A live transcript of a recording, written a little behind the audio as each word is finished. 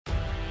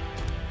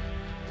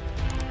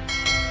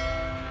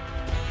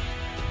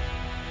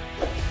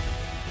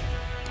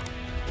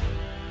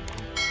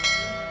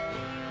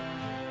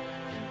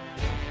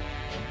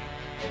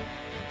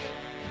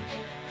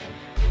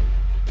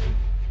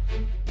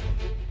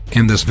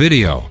In this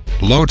video,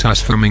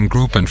 LOTOSFORMING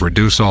Group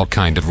introduce all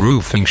kind of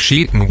roofing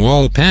sheet and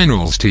wall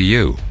panels to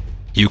you.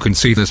 You can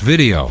see this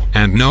video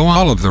and know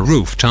all of the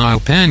roof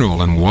tile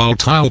panel and wall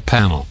tile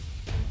panel.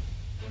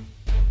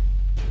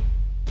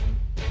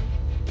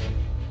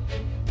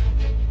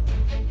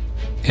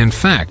 In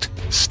fact,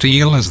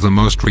 steel is the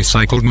most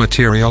recycled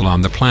material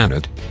on the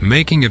planet,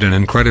 making it an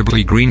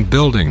incredibly green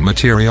building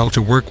material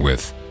to work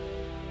with.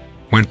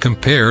 When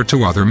compared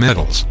to other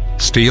metals,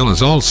 steel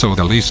is also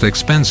the least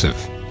expensive.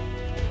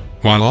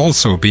 While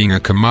also being a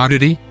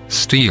commodity,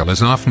 steel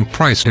is often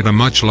priced at a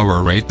much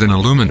lower rate than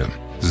aluminum,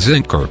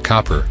 zinc or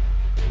copper.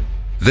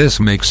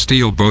 This makes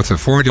steel both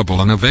affordable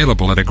and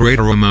available at a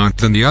greater amount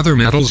than the other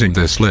metals in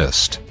this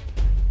list.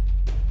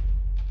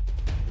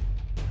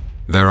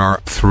 There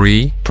are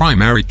 3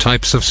 primary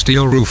types of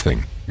steel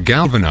roofing: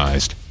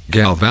 galvanized,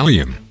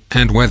 galvalium,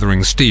 and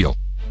weathering steel.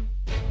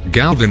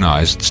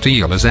 Galvanized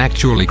steel is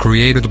actually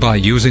created by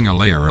using a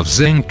layer of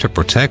zinc to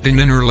protect an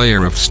inner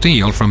layer of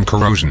steel from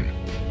corrosion.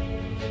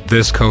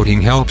 This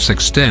coating helps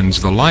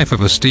extends the life of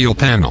a steel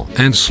panel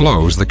and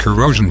slows the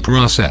corrosion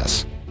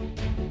process.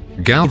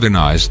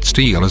 Galvanized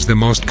steel is the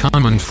most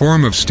common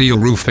form of steel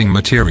roofing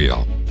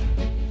material.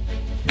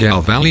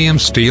 Galvalium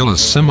steel is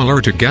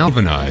similar to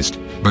galvanized,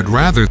 but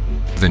rather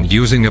than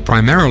using a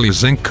primarily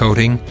zinc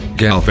coating,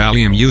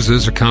 galvalium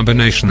uses a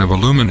combination of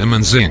aluminum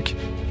and zinc.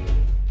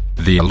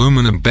 The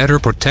aluminum better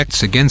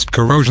protects against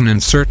corrosion in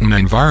certain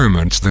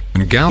environments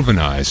than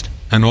galvanized,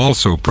 and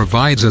also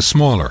provides a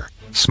smaller,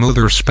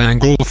 smoother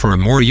spangle for a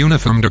more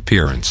uniform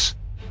appearance.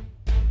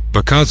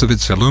 Because of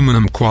its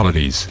aluminum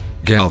qualities,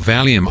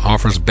 galvalium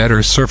offers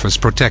better surface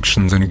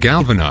protection than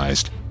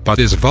galvanized, but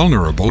is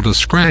vulnerable to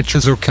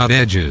scratches or cut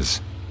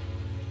edges.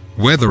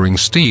 Weathering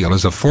steel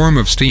is a form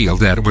of steel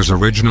that was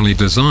originally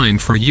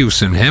designed for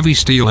use in heavy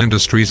steel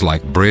industries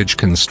like bridge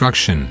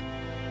construction.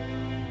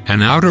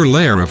 An outer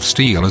layer of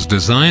steel is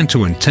designed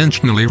to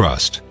intentionally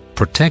rust,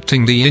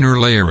 protecting the inner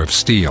layer of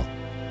steel.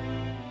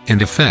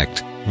 In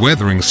effect,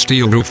 weathering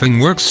steel roofing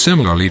works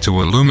similarly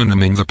to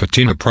aluminum in the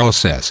patina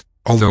process,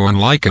 although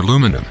unlike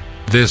aluminum,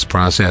 this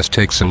process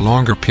takes a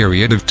longer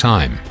period of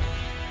time.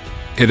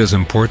 It is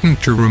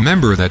important to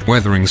remember that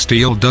weathering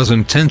steel does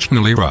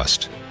intentionally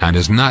rust, and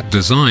is not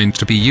designed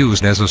to be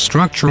used as a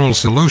structural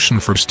solution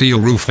for steel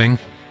roofing.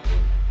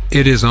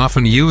 It is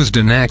often used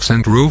in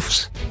accent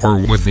roofs, or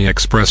with the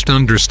expressed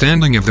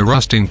understanding of the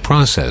rusting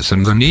process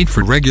and the need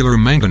for regular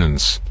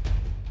maintenance.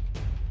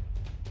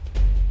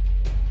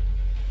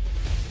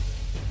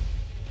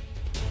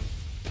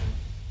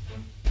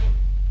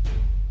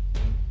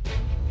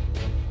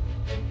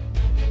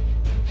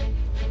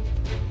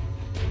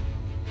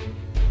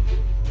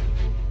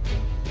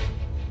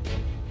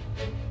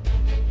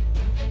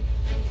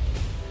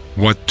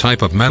 What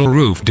type of metal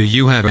roof do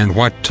you have, and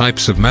what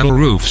types of metal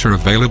roofs are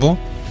available?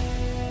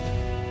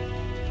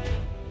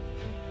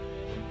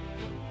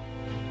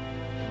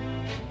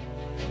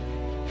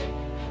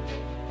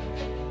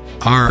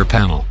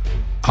 R-panel.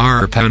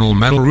 R-panel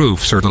metal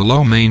roofs are the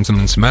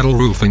low-maintenance metal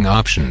roofing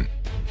option.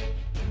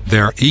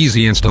 Their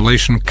easy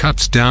installation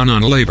cuts down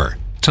on labor,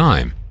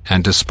 time,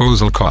 and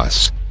disposal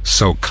costs,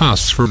 so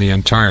costs for the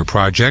entire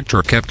project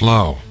are kept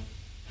low.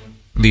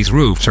 These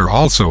roofs are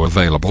also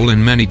available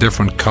in many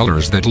different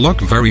colors that look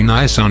very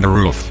nice on the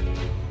roof.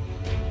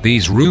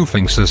 These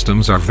roofing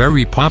systems are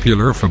very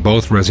popular for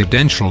both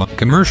residential and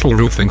commercial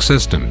roofing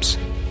systems.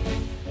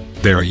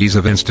 Their ease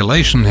of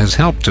installation has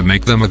helped to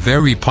make them a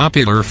very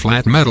popular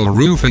flat metal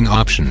roofing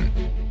option.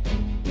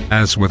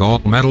 As with all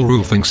metal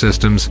roofing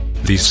systems,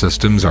 these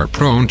systems are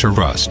prone to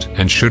rust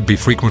and should be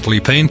frequently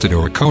painted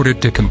or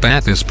coated to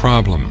combat this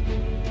problem.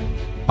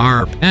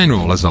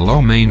 R-panel is a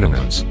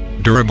low-maintenance,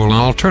 durable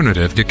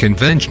alternative to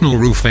conventional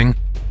roofing.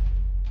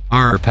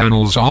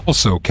 R-panels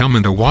also come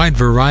in a wide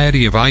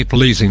variety of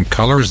eye-pleasing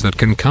colors that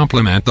can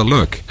complement the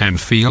look and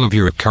feel of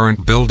your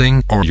current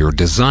building or your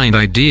design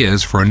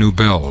ideas for a new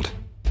build.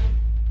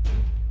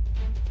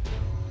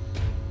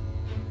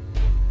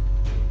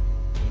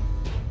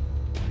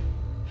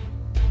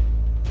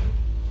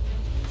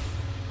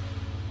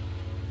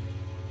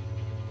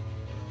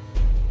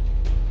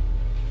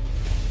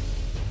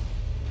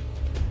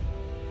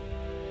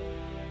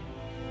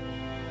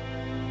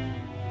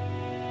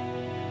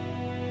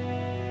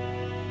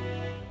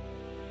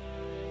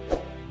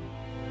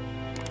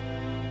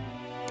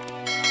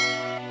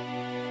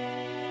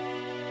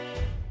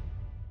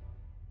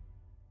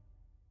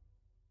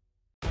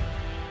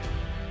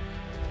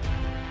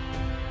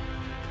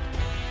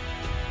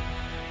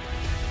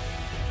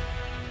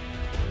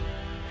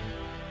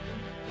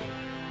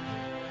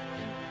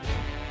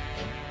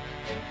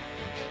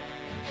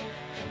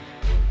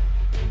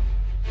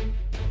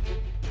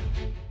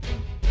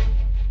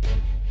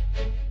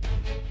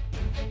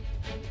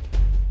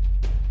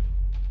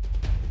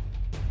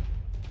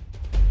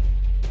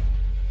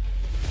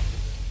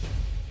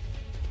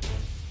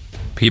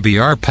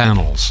 PBR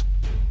panels.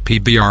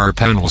 PBR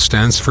panel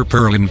stands for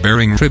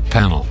Berlin-Bearing Rib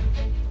Panel.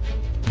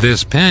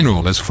 This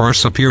panel is far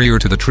superior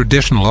to the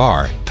traditional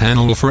R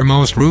panel for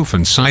most roof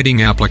and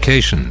siding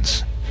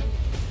applications.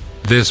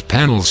 This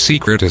panel's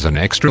secret is an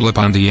extra lip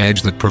on the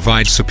edge that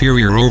provides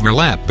superior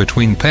overlap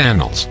between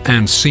panels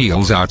and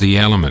seals out the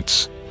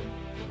elements.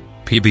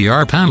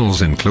 PBR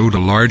panels include a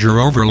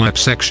larger overlap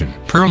section,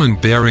 purlin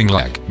bearing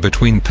leg,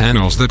 between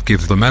panels that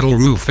give the metal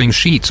roofing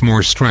sheets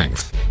more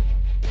strength.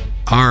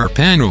 R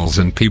panels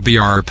and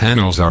PBR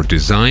panels are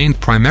designed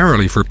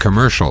primarily for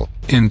commercial,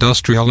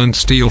 industrial and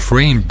steel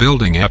frame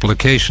building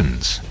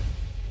applications.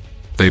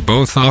 They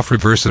both offer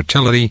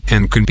versatility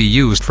and can be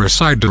used for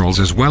sidewalls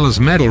as well as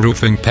metal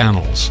roofing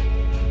panels.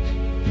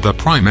 The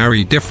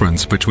primary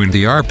difference between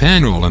the R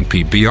panel and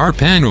PBR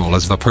panel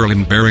is the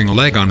purlin bearing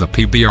leg on the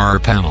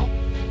PBR panel.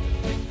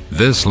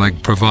 This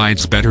leg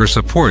provides better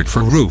support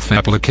for roof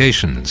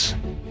applications.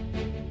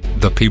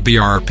 The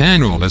PBR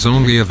panel is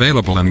only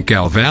available in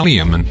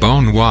galvanium and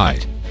bone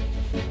white.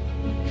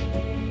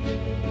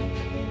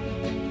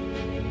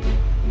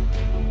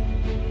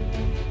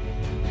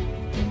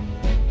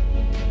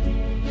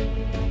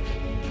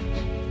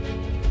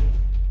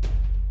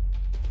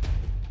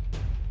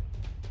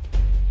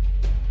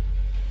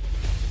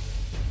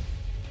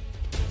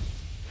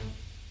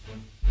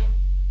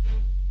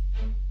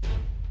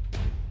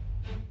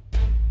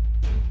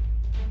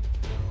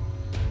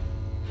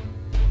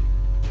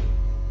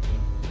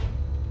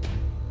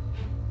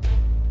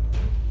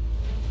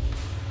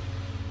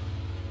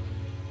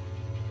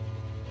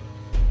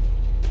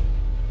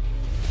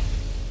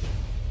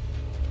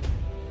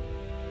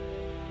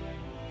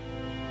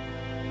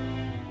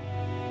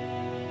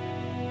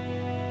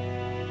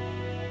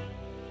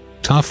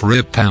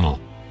 TUFF-RIB panel.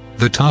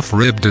 The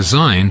TUFF-RIB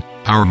design,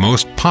 our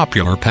most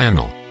popular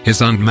panel,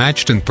 is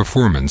unmatched in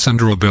performance and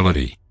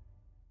durability.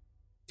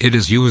 It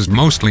is used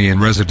mostly in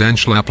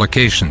residential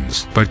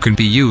applications but can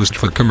be used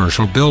for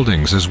commercial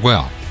buildings as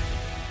well.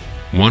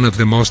 One of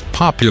the most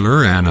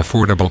popular and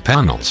affordable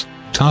panels,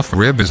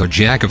 TUFF-RIB is a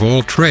jack of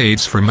all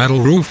trades for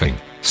metal roofing,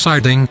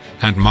 siding,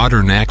 and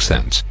modern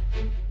accents.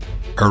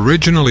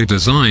 Originally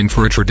designed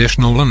for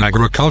traditional and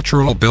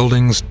agricultural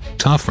buildings,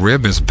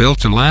 TUFF-RIB is built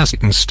to last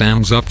and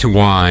stands up to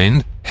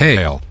wind,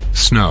 hail,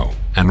 snow,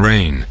 and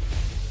rain.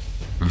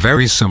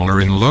 Very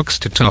similar in looks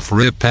to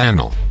TUFF-RIB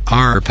panel,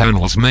 our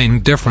panel's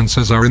main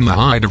differences are in the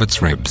height of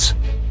its ribs.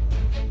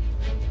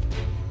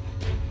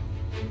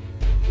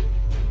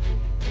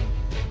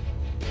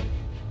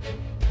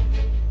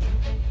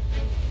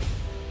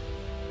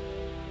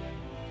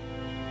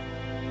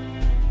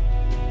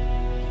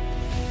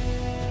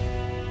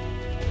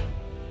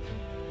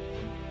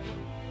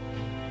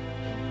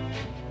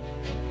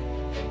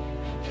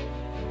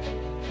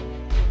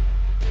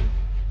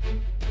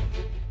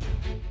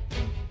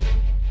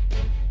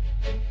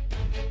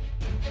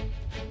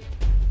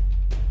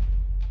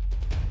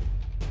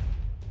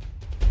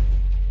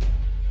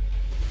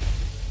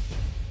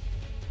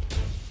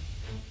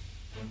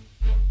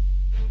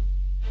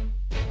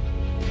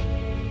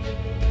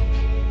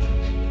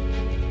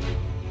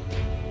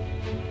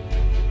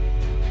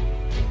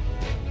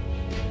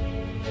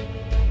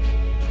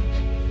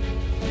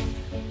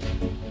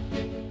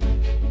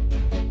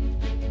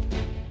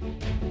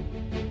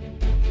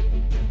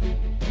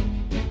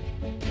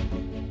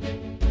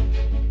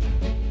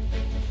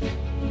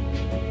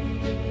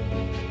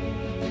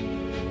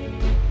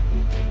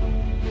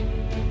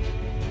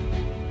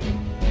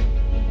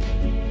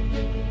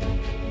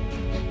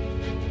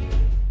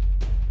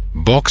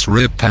 Box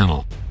rib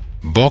panel.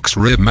 Box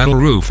rib metal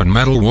roof and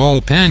metal wall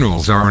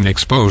panels are an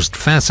exposed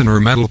fastener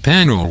metal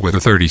panel with a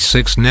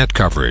 36 net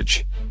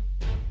coverage.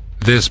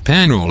 This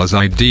panel is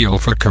ideal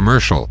for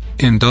commercial,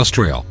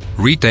 industrial,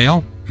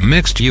 retail,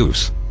 mixed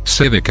use,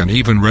 civic and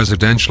even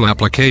residential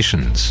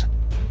applications.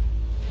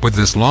 With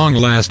this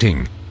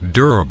long-lasting,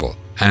 durable,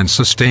 and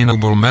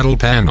sustainable metal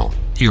panel,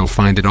 you'll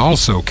find it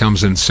also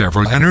comes in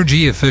several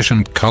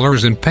energy-efficient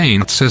colors and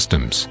paint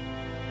systems.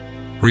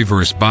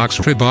 Reverse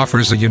box rib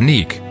offers a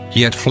unique,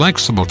 yet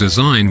flexible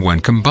design when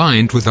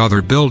combined with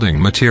other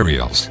building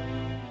materials.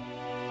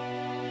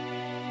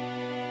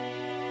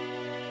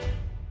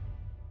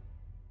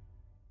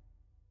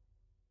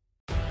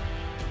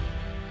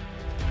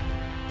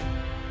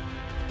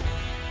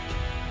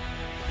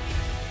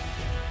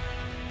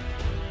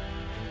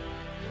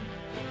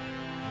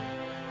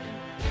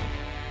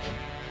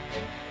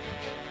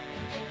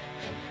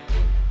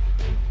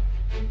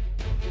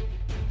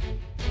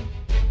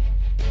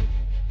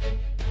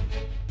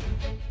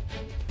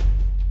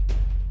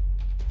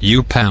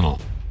 U-panel.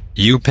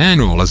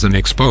 U-panel is an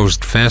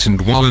exposed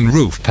fastened wall and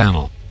roof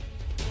panel.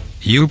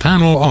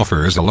 U-panel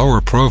offers a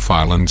lower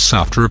profile and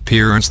softer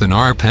appearance than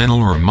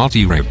R-panel or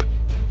multi-rib.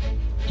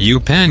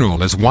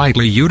 U-panel is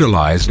widely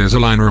utilized as a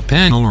liner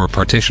panel or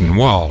partition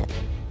wall.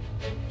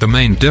 The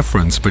main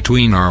difference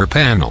between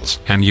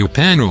R-panels and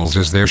U-panels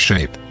is their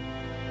shape.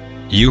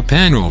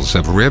 U-panels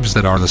have ribs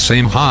that are the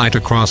same height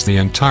across the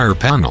entire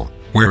panel,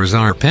 whereas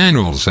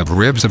R-panels have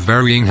ribs of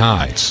varying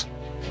heights.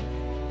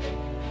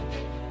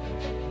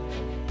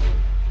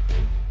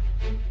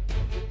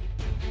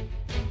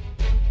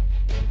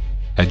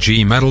 A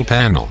G-metal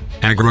panel.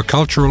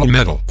 Agricultural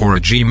metal, or a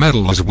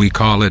G-metal as we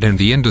call it in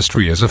the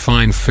industry, is a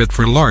fine fit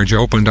for large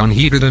opened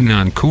unheated and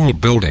non-cooled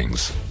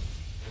buildings.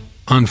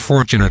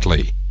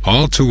 Unfortunately,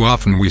 all too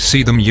often we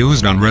see them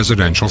used on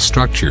residential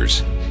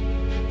structures.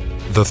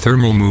 The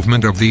thermal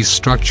movement of these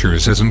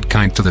structures isn't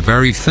kind to the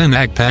very thin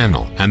AG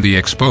panel, and the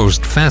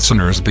exposed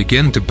fasteners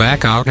begin to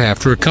back out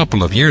after a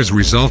couple of years,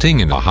 resulting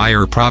in a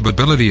higher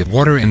probability of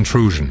water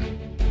intrusion.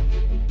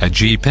 A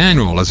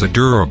G-panel is a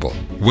durable,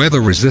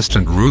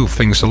 weather-resistant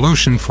roofing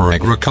solution for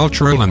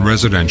agricultural and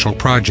residential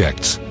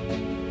projects.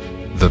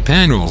 The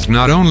panels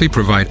not only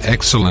provide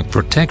excellent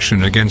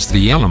protection against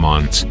the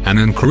elements and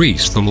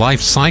increase the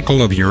life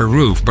cycle of your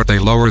roof, but they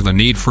lower the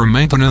need for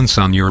maintenance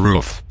on your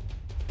roof.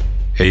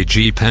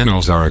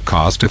 G-panels are a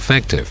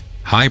cost-effective,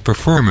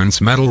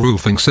 high-performance metal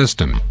roofing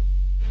system.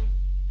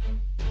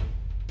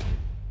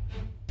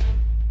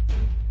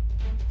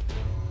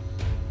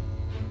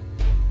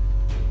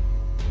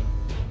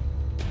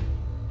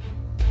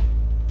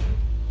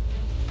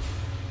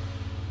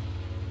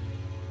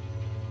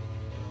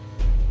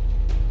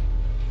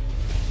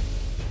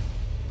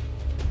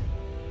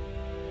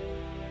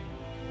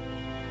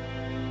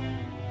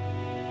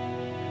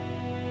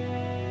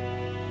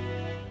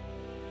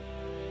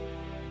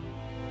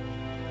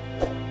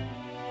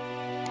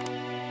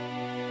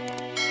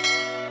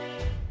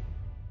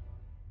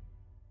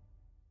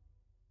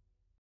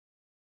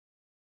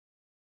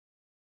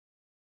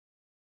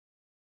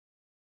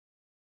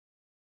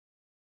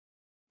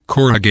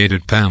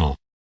 Corrugated panel.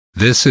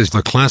 This is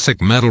the classic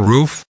metal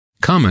roof,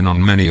 common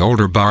on many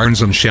older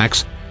barns and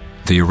shacks.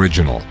 The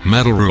original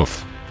metal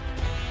roof.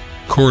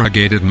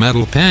 Corrugated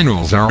metal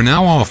panels are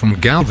now often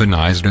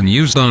galvanized and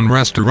used on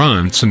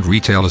restaurants and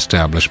retail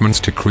establishments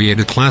to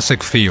create a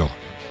classic feel.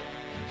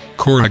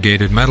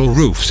 Corrugated metal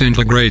roofs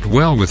integrate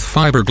well with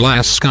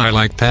fiberglass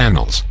skylight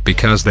panels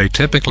because they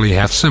typically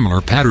have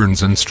similar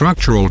patterns and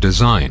structural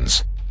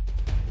designs.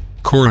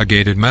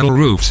 Corrugated metal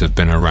roofs have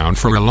been around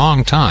for a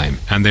long time,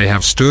 and they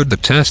have stood the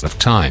test of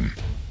time.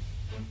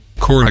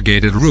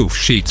 Corrugated roof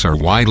sheets are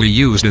widely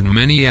used in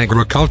many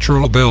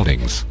agricultural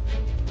buildings.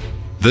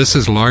 This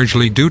is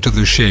largely due to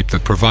the shape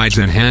that provides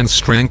enhanced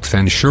strength,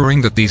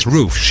 ensuring that these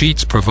roof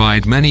sheets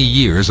provide many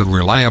years of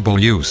reliable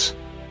use.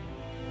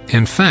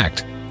 In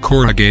fact,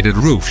 corrugated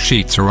roof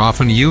sheets are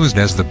often used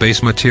as the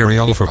base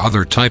material for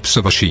other types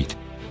of a sheet.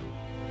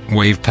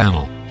 Wave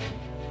panel.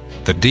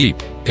 The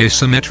deep,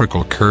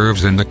 asymmetrical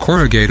curves in the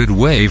corrugated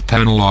wave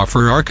panel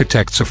offer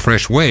architects a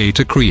fresh way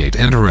to create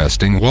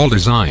interesting wall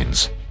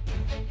designs.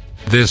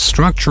 This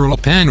structural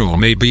panel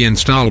may be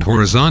installed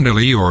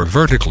horizontally or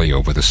vertically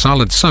over the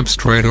solid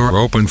substrate or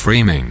open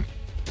framing.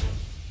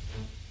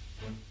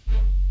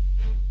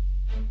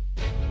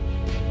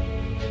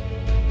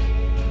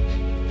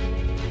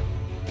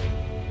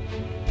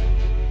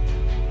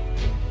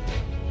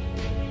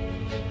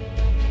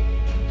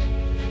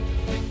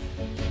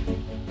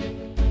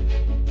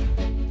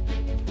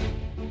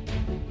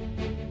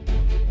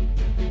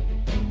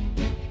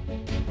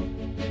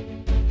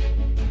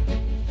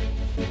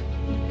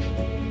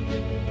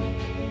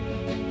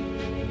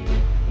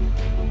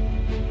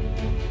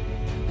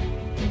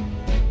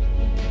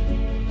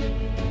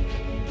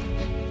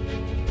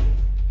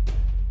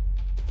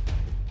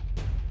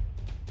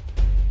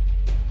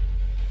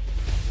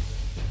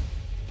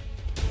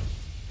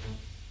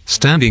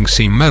 Standing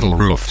seam metal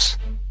roofs.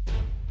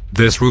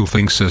 This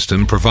roofing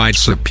system provides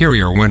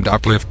superior wind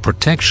uplift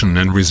protection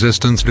and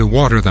resistance to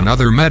water than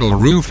other metal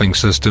roofing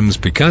systems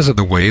because of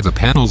the way the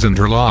panels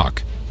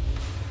interlock.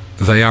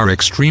 They are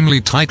extremely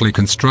tightly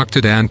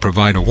constructed and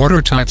provide a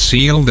watertight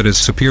seal that is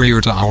superior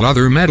to all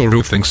other metal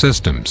roofing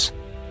systems.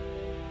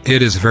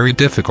 It is very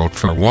difficult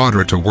for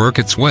water to work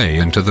its way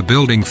into the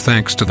building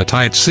thanks to the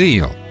tight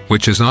seal,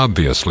 which is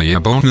obviously a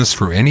bonus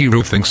for any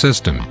roofing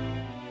system.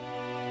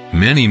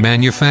 Many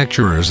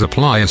manufacturers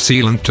apply a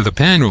sealant to the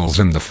panels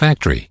in the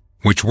factory,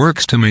 which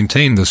works to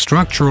maintain the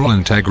structural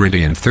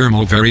integrity and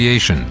thermal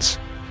variations.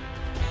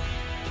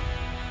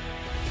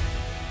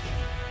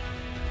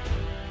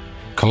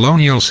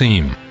 Colonial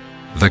seam.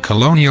 The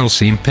colonial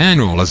seam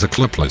panel is a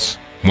clipless,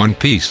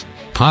 one-piece,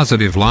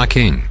 positive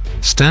locking,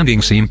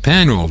 standing seam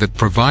panel that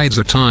provides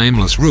a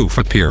timeless roof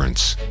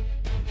appearance.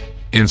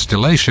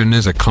 Installation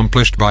is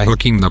accomplished by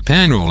hooking the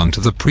panel into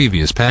the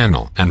previous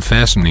panel and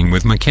fastening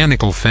with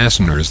mechanical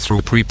fasteners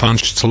through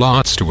pre-punched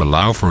slots to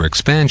allow for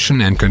expansion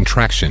and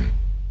contraction.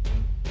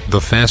 The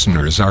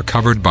fasteners are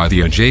covered by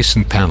the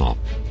adjacent panel.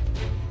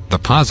 The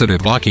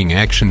positive locking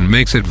action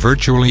makes it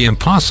virtually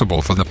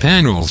impossible for the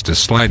panels to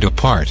slide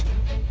apart.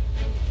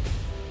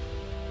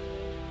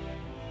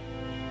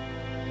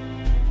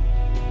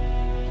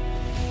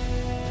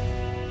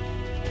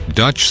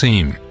 Dutch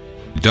seam.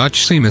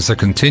 Dutch seam is a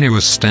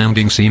continuous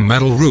standing seam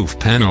metal roof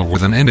panel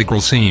with an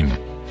integral seam.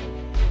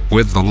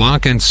 With the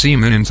lock and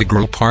seam an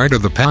integral part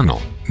of the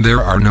panel,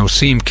 there are no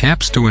seam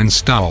caps to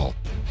install.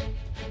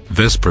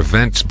 This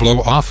prevents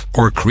blow-off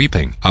or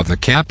creeping of the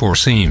cap or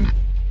seam.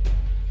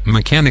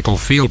 Mechanical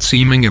field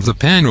seaming of the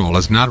panel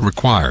is not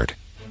required.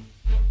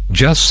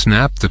 Just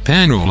snap the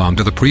panel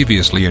onto the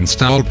previously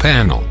installed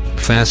panel,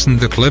 fasten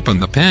the clip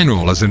and the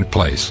panel is in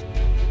place.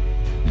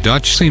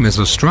 Dutch seam is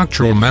a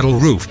structural metal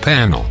roof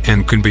panel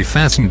and can be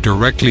fastened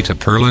directly to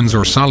purlins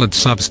or solid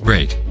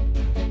substrate.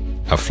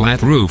 A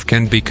flat roof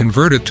can be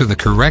converted to the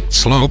correct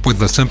slope with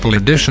the simple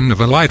addition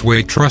of a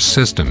lightweight truss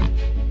system.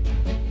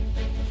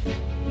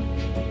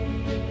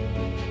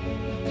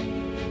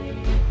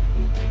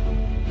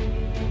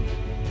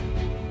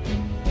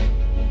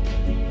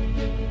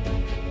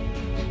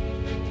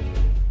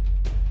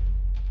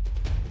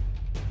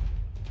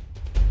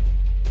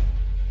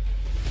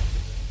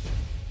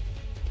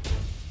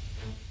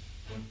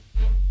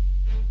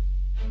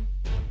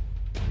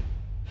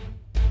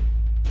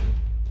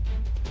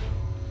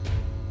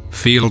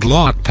 Field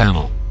lock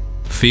panel.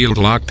 Field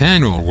lock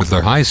panel with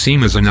a high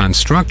seam is a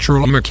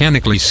non-structural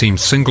mechanically seamed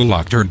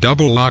single-locked or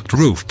double-locked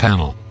roof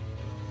panel.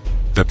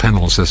 The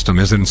panel system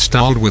is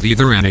installed with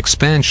either an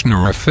expansion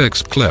or a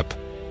fixed clip.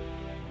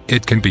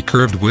 It can be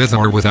curved with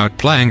or without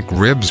plank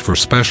ribs for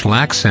special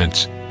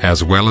accents,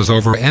 as well as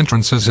over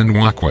entrances and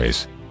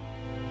walkways.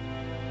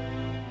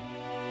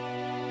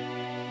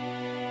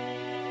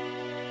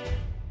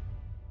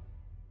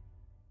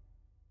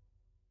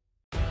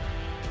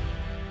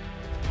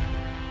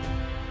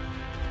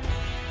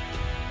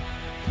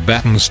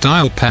 Batten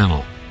style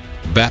panel.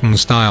 Batten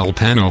style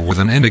panel with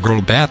an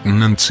integral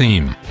batten and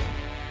seam.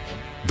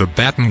 The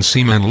batten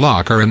seam and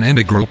lock are an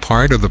integral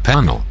part of the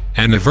panel,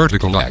 and a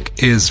vertical leg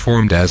is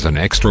formed as an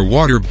extra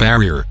water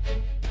barrier.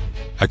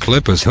 A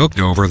clip is hooked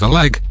over the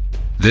leg.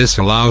 This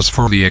allows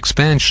for the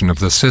expansion of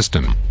the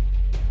system.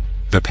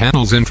 The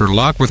panels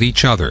interlock with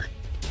each other.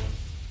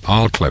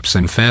 All clips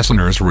and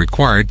fasteners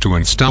required to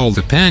install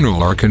the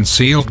panel are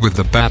concealed with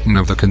the batten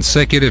of the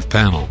consecutive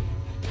panel.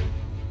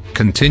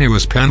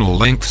 Continuous panel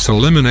lengths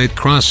eliminate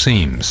cross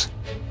seams.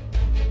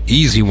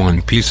 Easy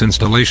one-piece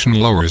installation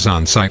lowers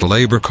on-site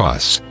labor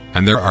costs,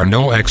 and there are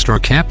no extra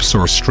caps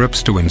or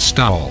strips to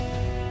install.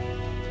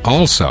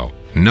 Also,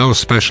 no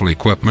special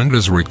equipment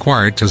is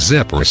required to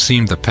zip or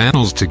seam the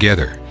panels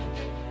together.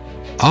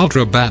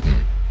 Ultra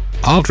Batten.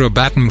 Ultra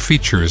Batten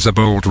features a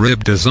bold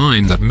rib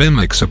design that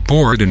mimics a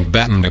board and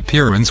batten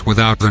appearance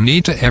without the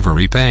need to ever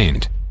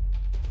repaint.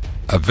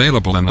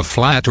 Available in a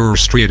flat or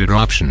straighted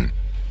option.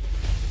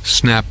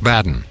 Snap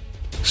Batten.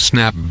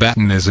 Snap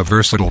Batten is a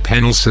versatile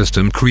panel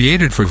system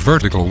created for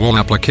vertical wall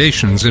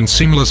applications and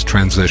seamless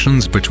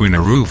transitions between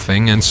a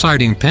roofing and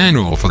siding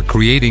panel for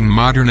creating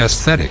modern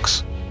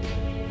aesthetics.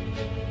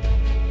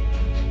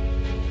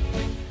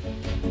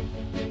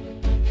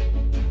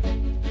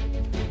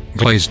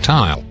 Glazed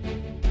tile.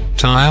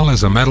 Tile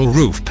is a metal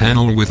roof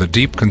panel with a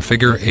deep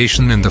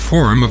configuration in the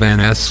form of an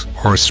S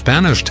or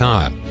Spanish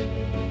tile.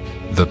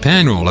 The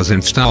panel is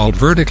installed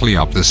vertically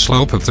up the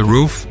slope of the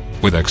roof,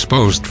 with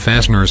exposed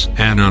fasteners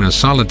and on a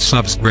solid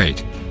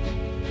substrate.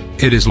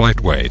 It is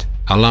lightweight,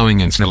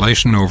 allowing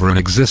installation over an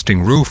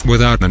existing roof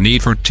without the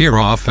need for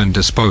tear-off and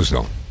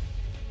disposal.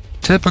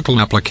 Typical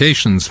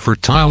applications for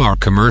tile are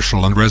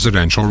commercial and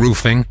residential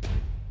roofing.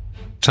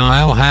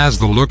 Tile has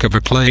the look of a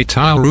clay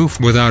tile roof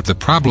without the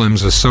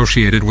problems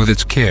associated with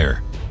its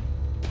care.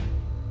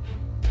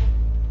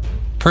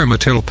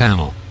 Permatil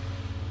panel.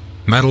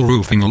 Metal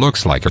roofing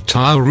looks like a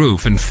tile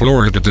roof in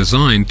Florida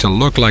designed to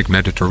look like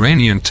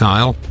Mediterranean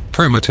tile.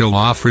 Permatil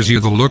offers you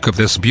the look of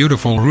this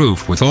beautiful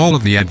roof with all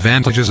of the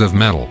advantages of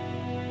metal.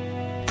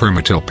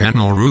 Permatil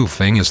panel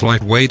roofing is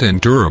lightweight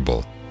and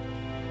durable.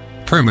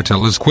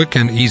 Permatil is quick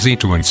and easy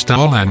to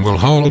install and will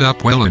hold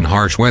up well in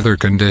harsh weather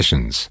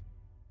conditions.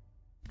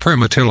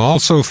 Permatil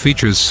also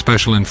features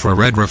special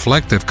infrared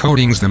reflective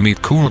coatings that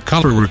meet cool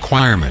color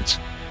requirements.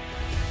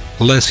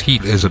 Less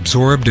heat is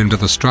absorbed into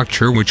the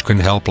structure, which can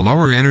help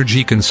lower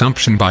energy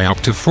consumption by up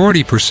to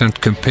 40%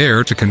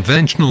 compared to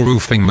conventional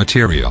roofing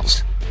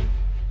materials.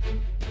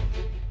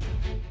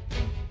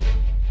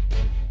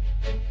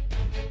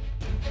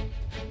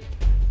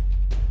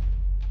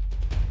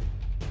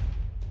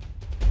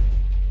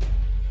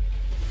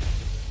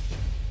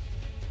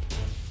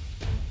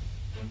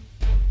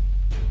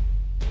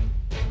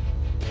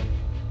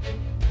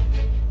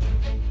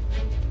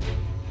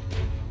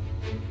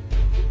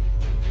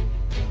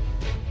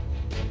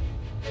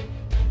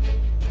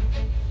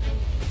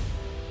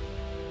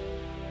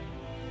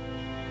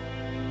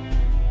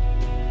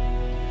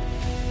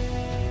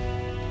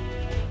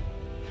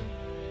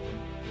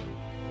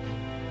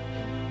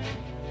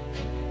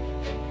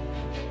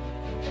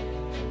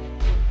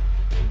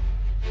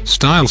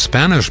 Style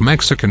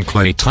Spanish-Mexican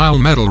clay tile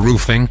metal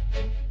roofing.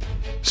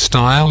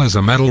 Style is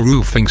a metal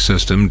roofing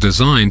system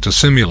designed to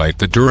simulate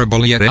the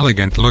durable yet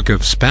elegant look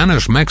of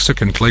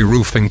Spanish-Mexican clay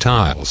roofing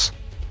tiles.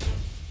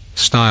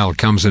 Style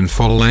comes in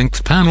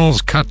full-length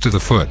panels cut to the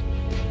foot.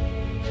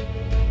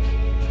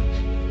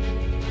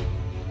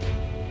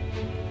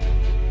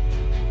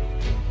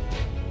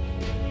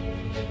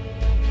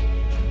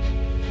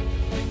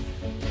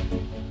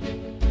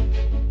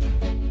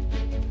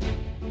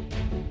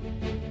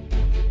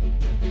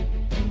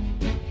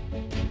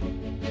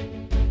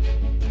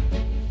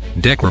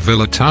 Decor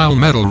Villa tile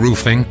metal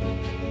roofing.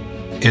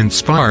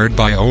 inspired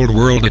by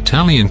old-world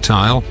Italian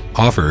tile,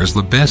 offers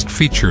the best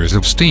features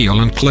of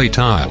steel and clay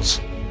tiles.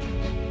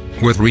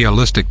 With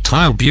realistic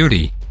tile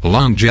beauty,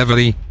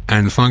 longevity,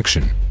 and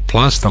function,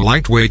 plus the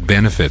lightweight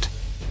benefit.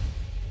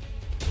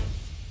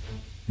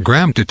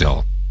 GLAZED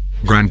TILE.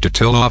 GLAZED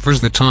TILE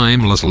offers the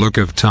timeless look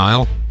of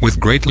tile, with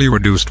greatly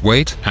reduced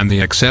weight and the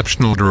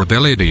exceptional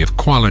durability of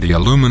quality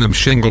aluminum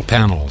shingle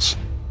panels.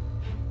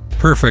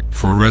 Perfect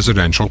for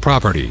residential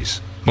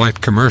properties,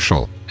 light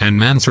commercial, and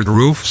mansard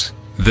roofs,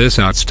 this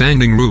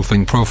outstanding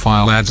roofing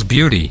profile adds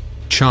beauty,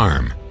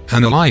 charm,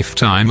 and a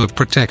lifetime of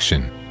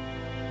protection.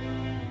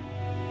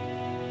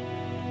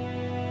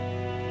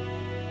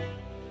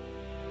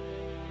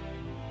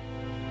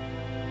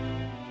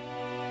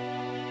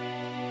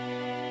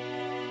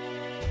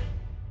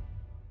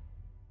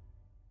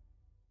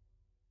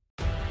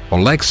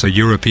 Alexa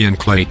European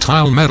Clay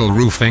Tile Metal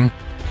Roofing.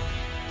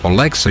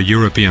 Alexa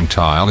European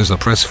Tile is a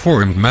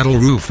press-formed metal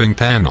roofing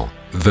panel.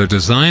 The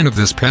design of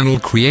this panel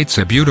creates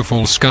a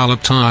beautiful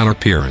scallop tile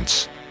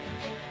appearance.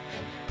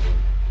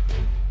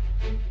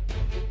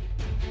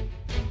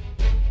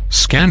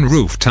 Scan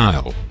Roof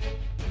Tile.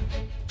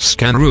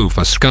 Scan Roof.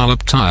 A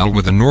scallop tile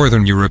with a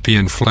Northern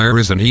European flair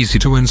is an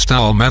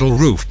easy-to-install metal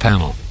roof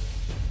panel.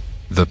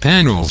 The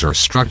panels are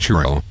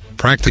structural,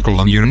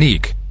 practical and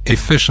unique,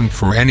 efficient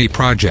for any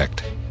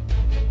project.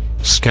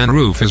 Scan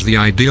Roof is the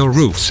ideal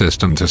roof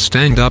system to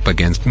stand up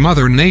against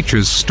Mother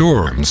Nature's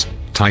storms,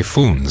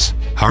 typhoons,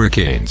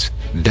 hurricanes,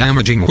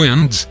 damaging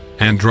winds,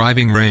 and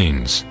driving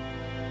rains.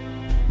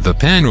 The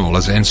panel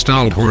is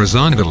installed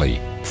horizontally,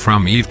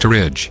 from eave to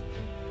ridge.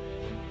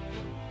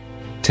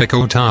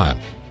 Teco Tile.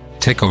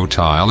 Teco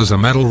Tile is a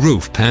metal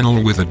roof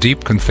panel with a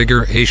deep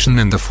configuration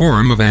in the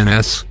form of an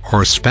S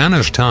or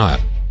Spanish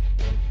tile.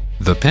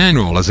 The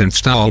panel is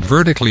installed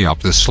vertically up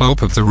the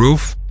slope of the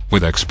roof,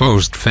 with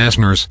exposed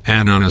fasteners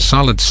and on a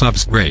solid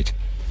substrate.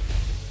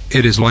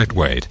 It is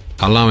lightweight,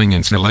 allowing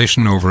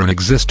installation over an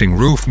existing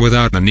roof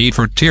without the need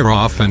for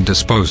tear-off and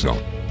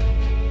disposal.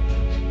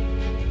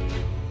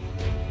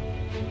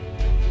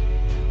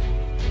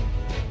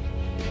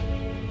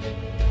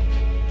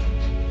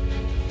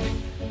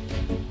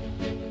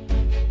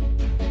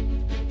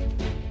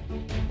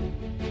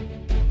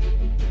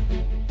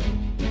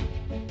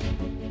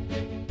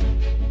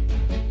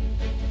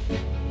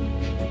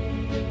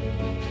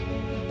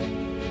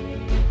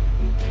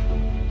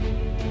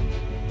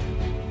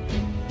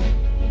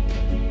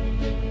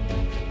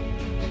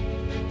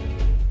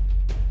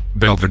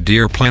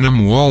 Belvedere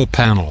Penum Wall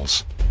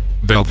Panels.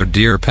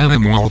 Belvedere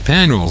Penum Wall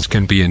panels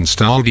can be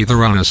installed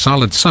either on a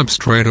solid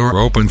substrate or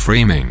open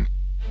framing.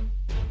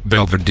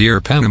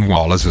 Belvedere Penum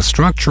Wall is a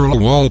structural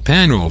wall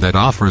panel that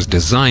offers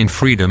design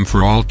freedom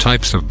for all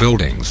types of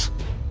buildings.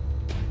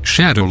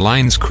 Shadow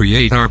lines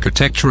create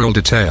architectural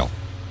detail.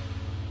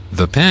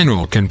 The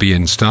panel can be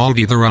installed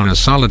either on a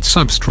solid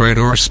substrate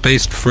or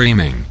spaced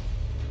framing.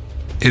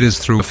 It is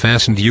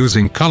through-fastened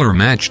using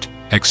color-matched,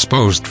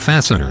 exposed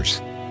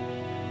fasteners.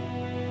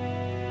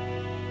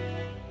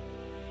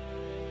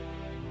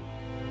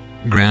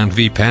 Grand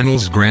V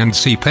Panels. Grand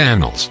C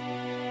Panels.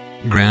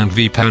 Grand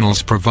V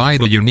Panels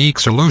provide a unique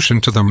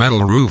solution to the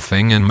metal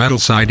roofing and metal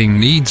siding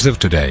needs of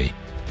today.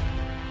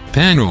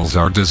 Panels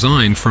are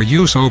designed for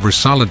use over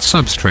solid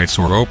substrates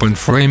or open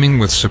framing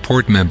with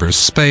support members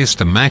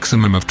spaced a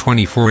maximum of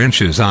 24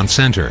 inches on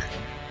center.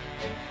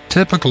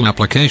 Typical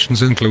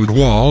applications include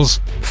walls,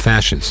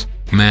 fascias,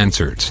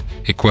 mansards,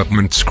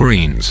 equipment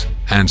screens,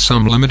 and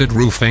some limited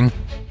roofing.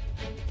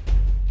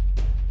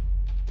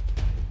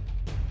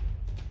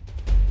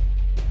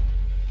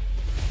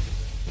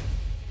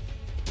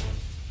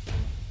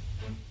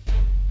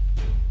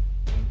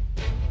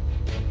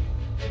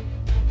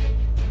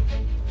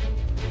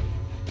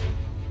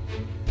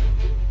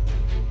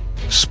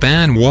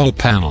 Span Wall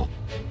Panel.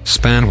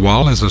 Span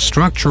Wall is a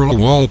structural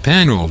wall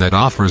panel that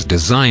offers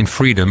design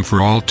freedom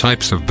for all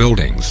types of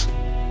buildings.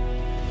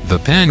 The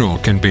panel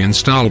can be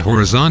installed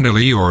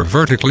horizontally or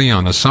vertically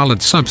on a solid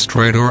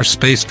substrate or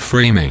spaced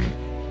framing.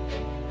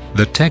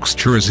 The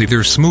texture is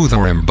either smooth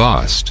or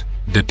embossed,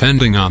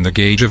 depending on the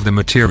gauge of the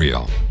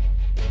material.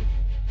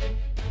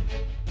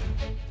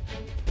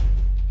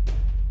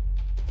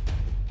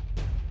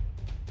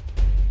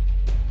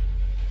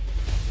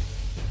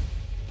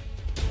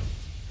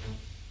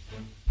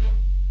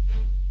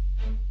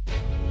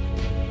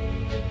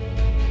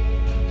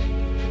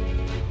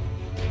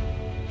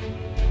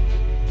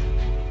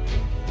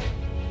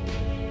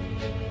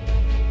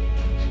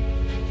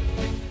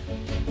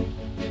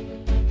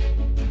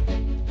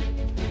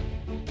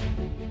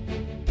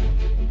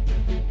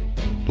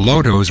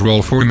 LOTOS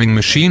roll forming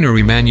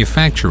machinery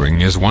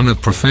manufacturing is one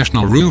of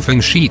professional roofing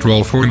sheet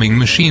roll forming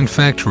machine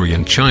factory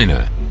in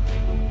China.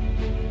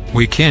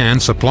 We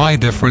can supply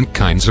different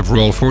kinds of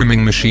roll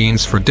forming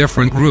machines for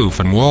different roof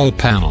and wall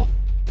panel.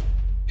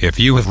 If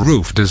you have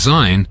roof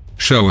design,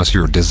 show us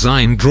your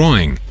design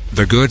drawing.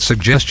 The good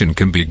suggestion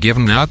can be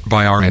given out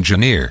by our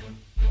engineer.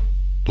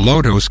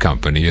 LOTOS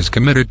company is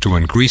committed to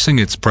increasing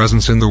its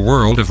presence in the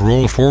world of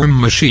roll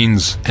form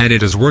machines, and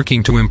it is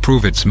working to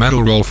improve its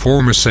metal roll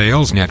former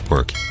sales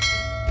network.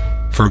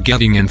 For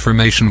getting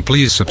information,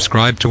 please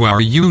subscribe to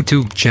our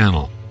YouTube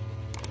channel.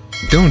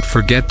 Don't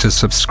forget to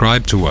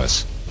subscribe to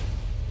us.